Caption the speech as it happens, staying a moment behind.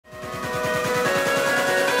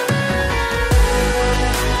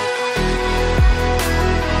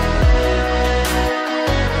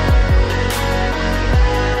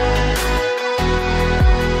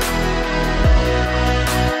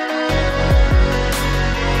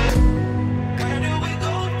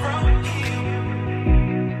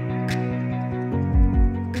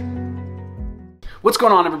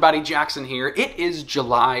going on, everybody? Jackson here. It is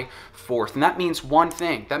July 4th, and that means one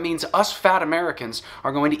thing. That means us fat Americans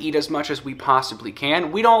are going to eat as much as we possibly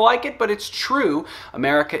can. We don't like it, but it's true.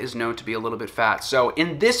 America is known to be a little bit fat. So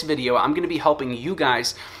in this video, I'm going to be helping you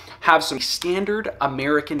guys have some standard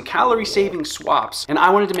American calorie saving swaps. And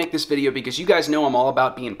I wanted to make this video because you guys know I'm all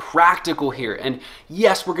about being practical here. And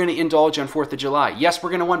yes, we're gonna indulge on 4th of July. Yes,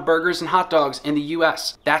 we're gonna want burgers and hot dogs in the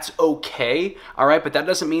US. That's okay, all right? But that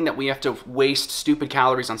doesn't mean that we have to waste stupid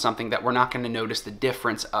calories on something that we're not gonna notice the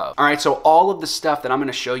difference of. All right, so all of the stuff that I'm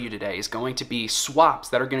gonna show you today is going to be swaps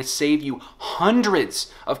that are gonna save you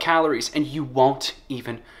hundreds of calories and you won't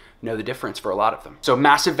even know the difference for a lot of them. So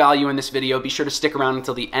massive value in this video. Be sure to stick around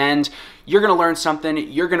until the end. You're gonna learn something.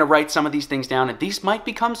 You're gonna write some of these things down, and these might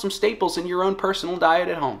become some staples in your own personal diet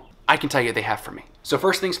at home. I can tell you they have for me. So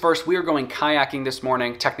first things first, we are going kayaking this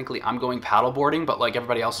morning. Technically, I'm going paddleboarding, but like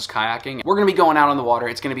everybody else is kayaking. We're gonna be going out on the water.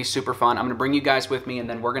 It's gonna be super fun. I'm gonna bring you guys with me, and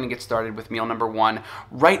then we're gonna get started with meal number 1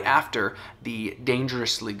 right after the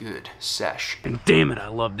dangerously good sesh. And damn it, I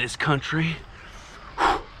love this country.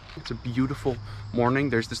 It's a beautiful morning.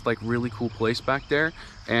 There's this like really cool place back there,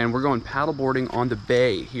 and we're going paddleboarding on the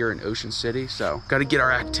bay here in Ocean City. So got to get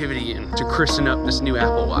our activity in to christen up this new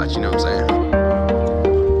Apple Watch, you know what I'm saying?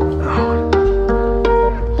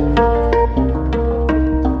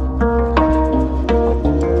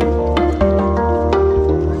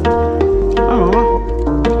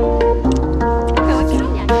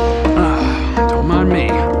 Don't mind me.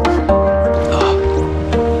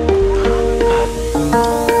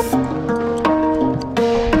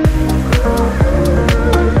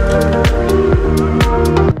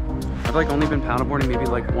 I've like only been paddleboarding maybe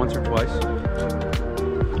like once or twice.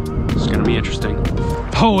 It's gonna be interesting.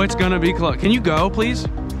 Oh, it's gonna be close. Can you go, please?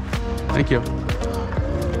 Thank you.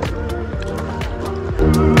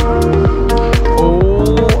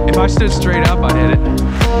 Oh, if I stood straight up, I'd hit it.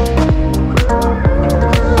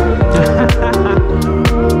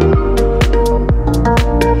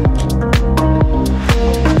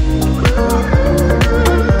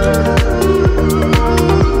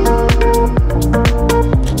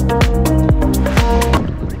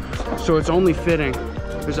 So it's only fitting.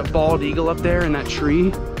 There's a bald eagle up there in that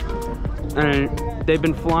tree, and they've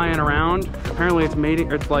been flying around. Apparently it's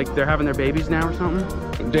mating, or it's like they're having their babies now or something.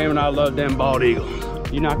 Damn it, I love them bald eagles.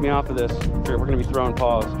 You knock me off of this, we're gonna be throwing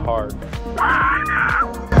paws hard.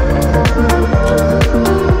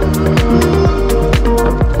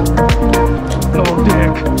 Oh,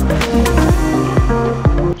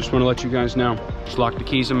 dick. Just wanna let you guys know, just locked the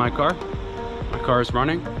keys in my car. My car is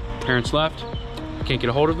running, parents left, can't get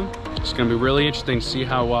a hold of them. It's gonna be really interesting to see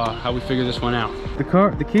how we figure this one out.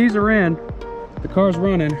 The keys are in, the car's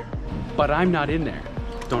running, but I'm not in there.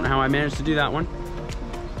 Don't know how I managed to do that one.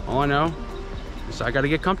 All I know is I gotta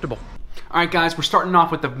get comfortable. All right, guys, we're starting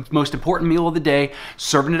off with the most important meal of the day,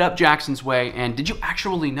 serving it up Jackson's way. And did you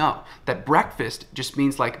actually know that breakfast just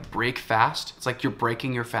means like break fast? It's like you're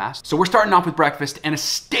breaking your fast. So we're starting off with breakfast, and a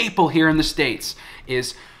staple here in the States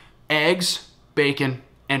is eggs, bacon,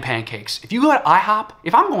 and pancakes. If you go to IHOP,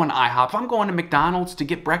 if I'm going to McDonald's to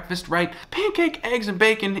get breakfast, right, pancake, eggs, and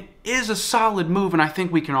bacon is a solid move, and I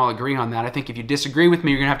think we can all agree on that. I think if you disagree with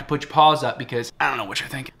me, you're gonna have to put your paws up because I don't know what you're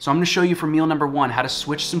thinking. So I'm gonna show you for meal number 1 how to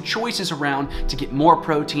switch some choices around to get more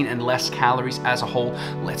protein and less calories as a whole.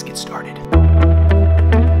 Let's get started.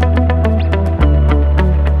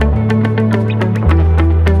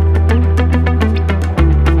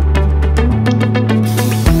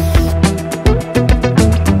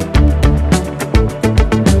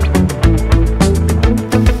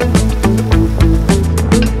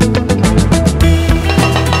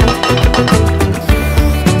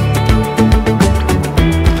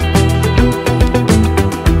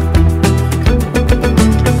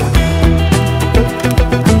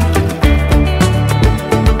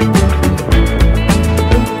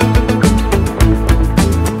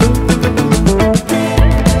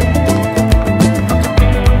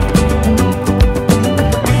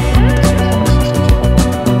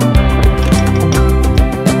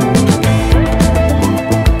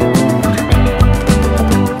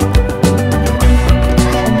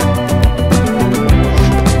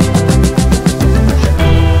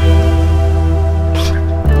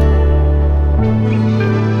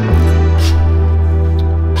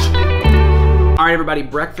 Everybody,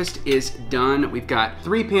 breakfast is done. We've got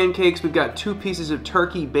 3 pancakes, we've got 2 pieces of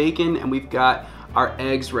turkey bacon, and we've got our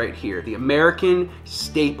eggs right here, the American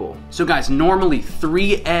staple. So guys, normally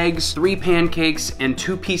 3 eggs, 3 pancakes, and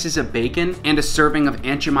 2 pieces of bacon, and a serving of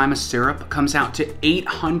Aunt Jemima syrup comes out to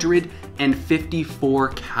 854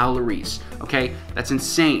 calories, okay? That's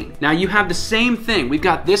insane. Now you have the same thing. We've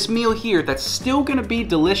got this meal here that's still gonna be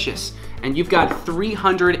delicious, and you've got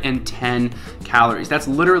 310 calories. That's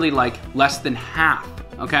literally like less than half,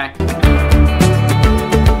 okay?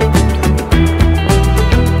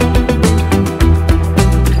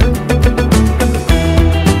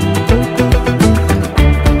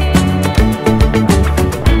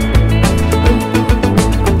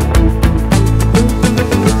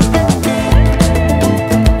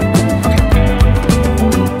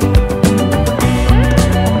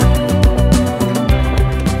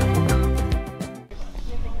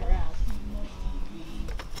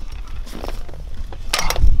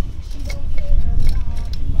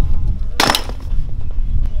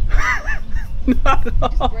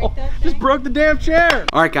 Just broke the damn chair.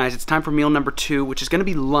 All right, guys, it's time for meal number 2, which is gonna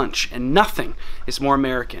be lunch, and nothing is more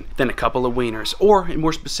American than a couple of wieners, or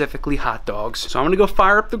more specifically, hot dogs. So I'm gonna go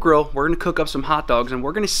fire up the grill, we're gonna cook up some hot dogs, and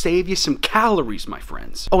we're gonna save you some calories, my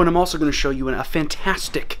friends. Oh, and I'm also gonna show you a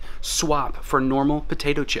fantastic swap for normal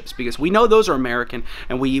potato chips, because we know those are American,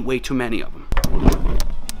 and we eat way too many of them.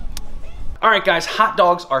 All right, guys, hot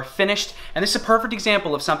dogs are finished, and this is a perfect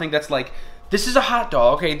example of something that's like, this is a hot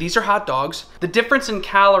dog, okay, these are hot dogs. The difference in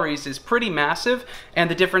calories is pretty massive,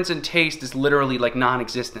 and the difference in taste is literally like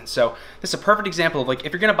non-existent. So this is a perfect example of like,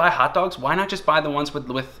 if you're gonna buy hot dogs, why not just buy the ones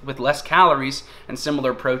with less calories and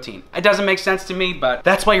similar protein? It doesn't make sense to me, but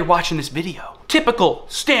that's why you're watching this video. Typical,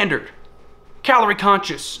 standard, calorie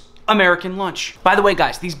conscious American lunch. By the way,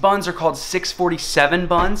 guys, these buns are called 647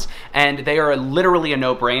 buns, and they are literally a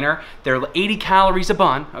no-brainer. They're 80 calories a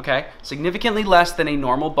bun, okay? Significantly less than a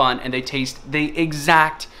normal bun, and they taste the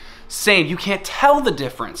exact same. You can't tell the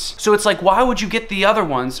difference. So it's like, why would you get the other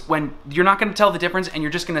ones when you're not gonna tell the difference and you're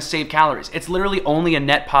just gonna save calories? It's literally only a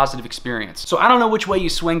net positive experience. So I don't know which way you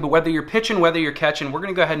swing, but whether you're pitching, whether you're catching, we're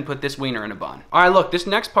gonna go ahead and put this wiener in a bun. All right, look, this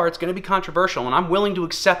next part's gonna be controversial, and I'm willing to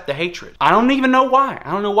accept the hatred. I don't even know why. I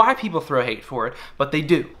don't know why people throw hate for it, but they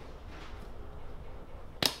do.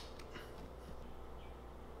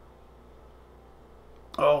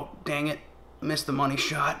 Oh, dang it. Missed the money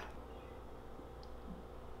shot.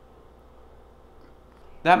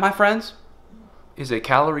 That, my friends, is a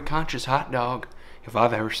calorie-conscious hot dog if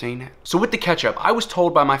I've ever seen it. So with the ketchup, I was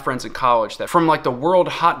told by my friends in college that from like the World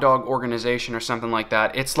Hot Dog Organization or something like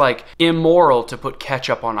that, it's like immoral to put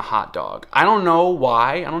ketchup on a hot dog. I don't know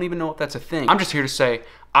why. I don't even know if that's a thing. I'm just here to say,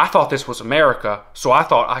 I thought this was America, so I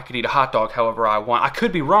thought I could eat a hot dog however I want. I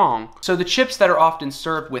could be wrong. So the chips that are often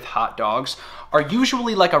served with hot dogs are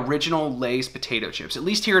usually like original Lay's potato chips, at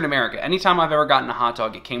least here in America. Anytime I've ever gotten a hot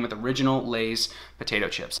dog, it came with original Lay's potato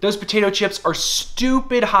chips. Those potato chips are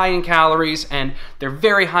stupid high in calories, and they're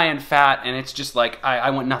very high in fat, and it's just like,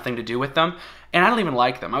 I want nothing to do with them. And I don't even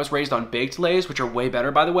like them. I was raised on baked Lay's, which are way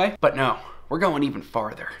better, by the way. But no, we're going even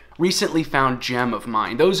farther. Recently found gem of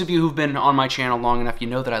mine. Those of you who've been on my channel long enough, you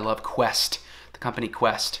know that I love Quest, the company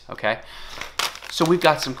Quest, okay? So we've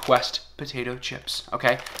got some Quest potato chips,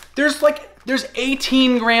 okay? There's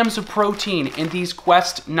 18 grams of protein in these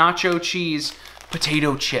Quest nacho cheese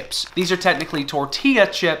potato chips. These are technically tortilla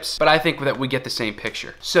chips, but I think that we get the same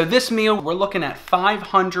picture. So this meal, we're looking at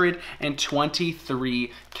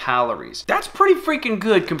 523 calories. That's pretty freaking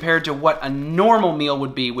good compared to what a normal meal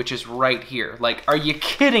would be, which is right here. Like, are you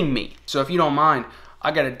kidding me? So if you don't mind,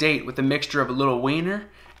 I got a date with a mixture of a little wiener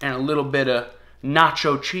and a little bit of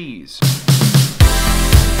nacho cheese.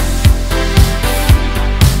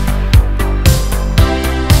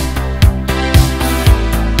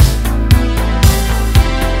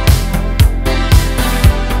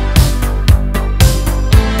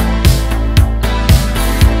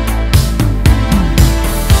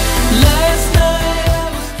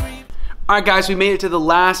 All right, guys, we made it to the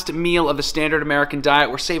last meal of the standard American diet.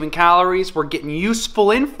 We're saving calories. We're getting useful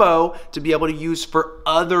info to be able to use for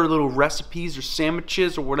other little recipes or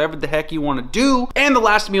sandwiches or whatever the heck you want to do. And the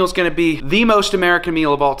last meal is going to be the most American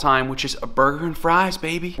meal of all time, which is a burger and fries,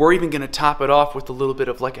 baby. We're even going to top it off with a little bit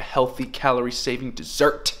of like a healthy calorie-saving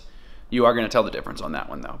dessert. You are gonna tell the difference on that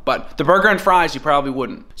one though. But the burger and fries, you probably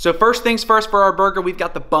wouldn't. So first things first for our burger, we've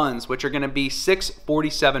got the buns, which are gonna be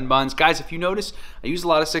 647 buns. Guys, if you notice, I use a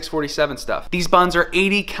lot of 647 stuff. These buns are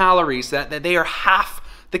 80 calories. That they are half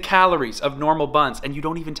the calories of normal buns, and you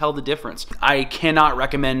don't even tell the difference. I cannot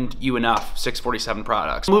recommend you enough 647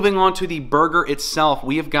 products. Moving on to the burger itself,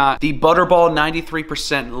 we have got the Butterball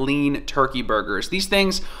 93% lean turkey burgers. These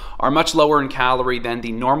things are much lower in calorie than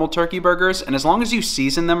the normal turkey burgers, and as long as you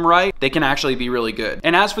season them right, they can actually be really good.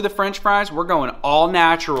 And as for the French fries, we're going all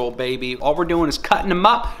natural, baby. All we're doing is cutting them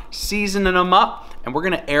up, seasoning them up, and we're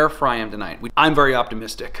gonna air fry them tonight. I'm very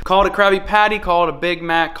optimistic. Call it a Krabby Patty, call it a Big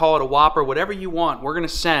Mac, call it a Whopper, whatever you want. We're gonna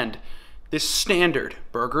send this standard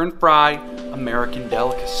burger and fry American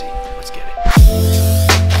delicacy. Let's get it.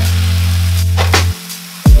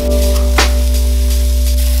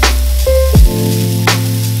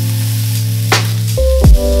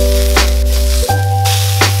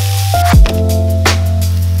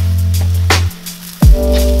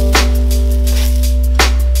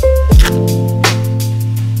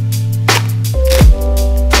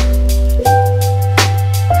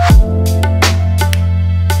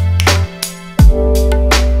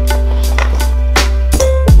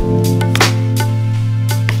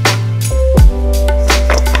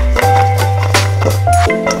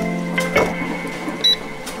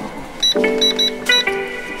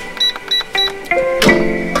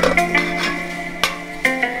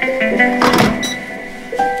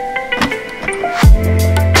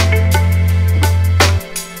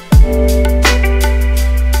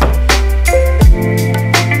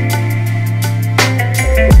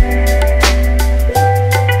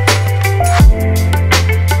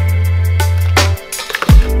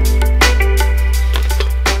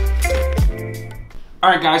 All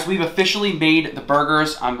right, guys, we've officially made the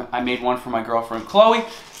burgers. I made one for my girlfriend, Chloe,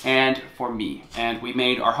 and for me. And we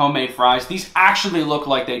made our homemade fries. These actually look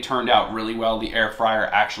like they turned out really well. The air fryer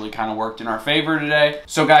actually kind of worked in our favor today.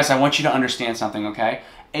 So guys, I want you to understand something, okay?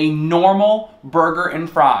 A normal burger and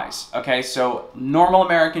fries, okay? So normal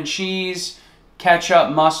American cheese, ketchup,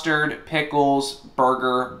 mustard, pickles,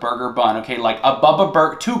 burger bun, okay? Like a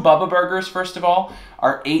two Bubba burgers, first of all,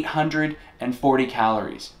 are 840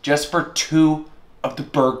 calories just for 2 of the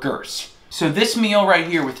burgers. So this meal right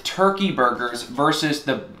here with turkey burgers versus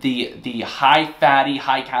the high fatty,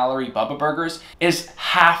 high calorie Bubba burgers is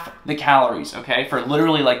half the calories, okay? For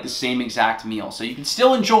literally like the same exact meal. So you can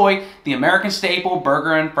still enjoy the American staple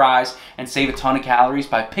burger and fries and save a ton of calories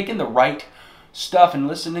by picking the right stuff and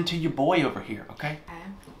listening to your boy over here, okay?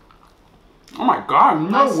 Oh my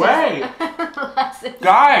God, no way.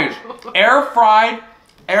 Guys, air fried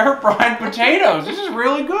potatoes. This is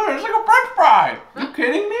really good. It's like a French fry. Are you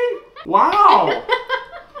kidding me? Wow.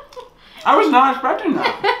 I was not expecting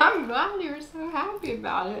that. I'm glad you were so happy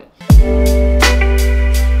about it.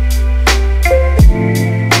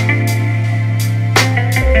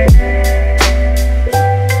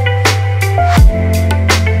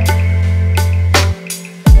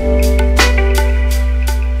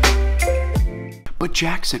 But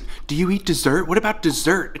Jackson, do you eat dessert? What about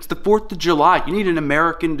dessert? It's the 4th of July. You need an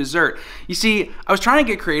American dessert. You see, I was trying to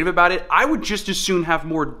get creative about it. I would just as soon have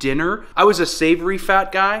more dinner. I was a savory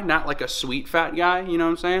fat guy, not like a sweet fat guy, you know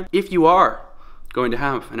what I'm saying? If you are going to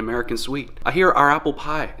have an American sweet. I hear our apple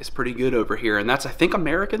pie is pretty good over here, and that's, I think,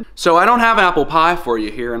 American. So I don't have apple pie for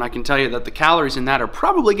you here, and I can tell you that the calories in that are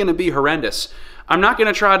probably gonna be horrendous. I'm not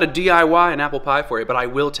gonna try to DIY an apple pie for you, but I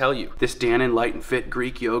will tell you, this Dannon Light and Fit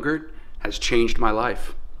Greek yogurt has changed my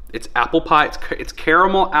life. It's apple pie, it's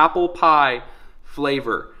caramel apple pie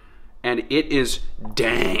flavor, and it is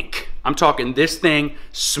dank. I'm talking, this thing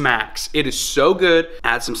smacks. It is so good.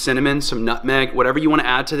 Add some cinnamon, some nutmeg, whatever you want to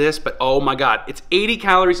add to this, but oh my God, it's 80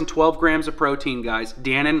 calories and 12 grams of protein, guys.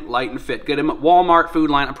 Dannon Light and Fit. Get them at Walmart, Food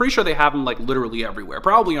Line. I'm pretty sure they have them like literally everywhere,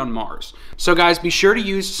 probably on Mars. So guys, be sure to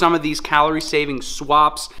use some of these calorie-saving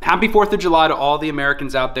swaps. Happy 4th of July to all the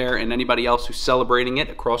Americans out there and anybody else who's celebrating it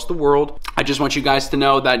across the world. I just want you guys to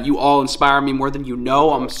know that you all inspire me more than you know.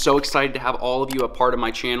 I'm so excited to have all of you a part of my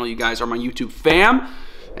channel. You guys are my YouTube fam.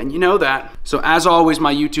 And you know that. So as always,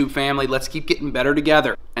 my YouTube family, let's keep getting better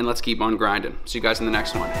together and let's keep on grinding. See you guys in the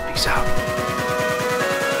next one. Peace out.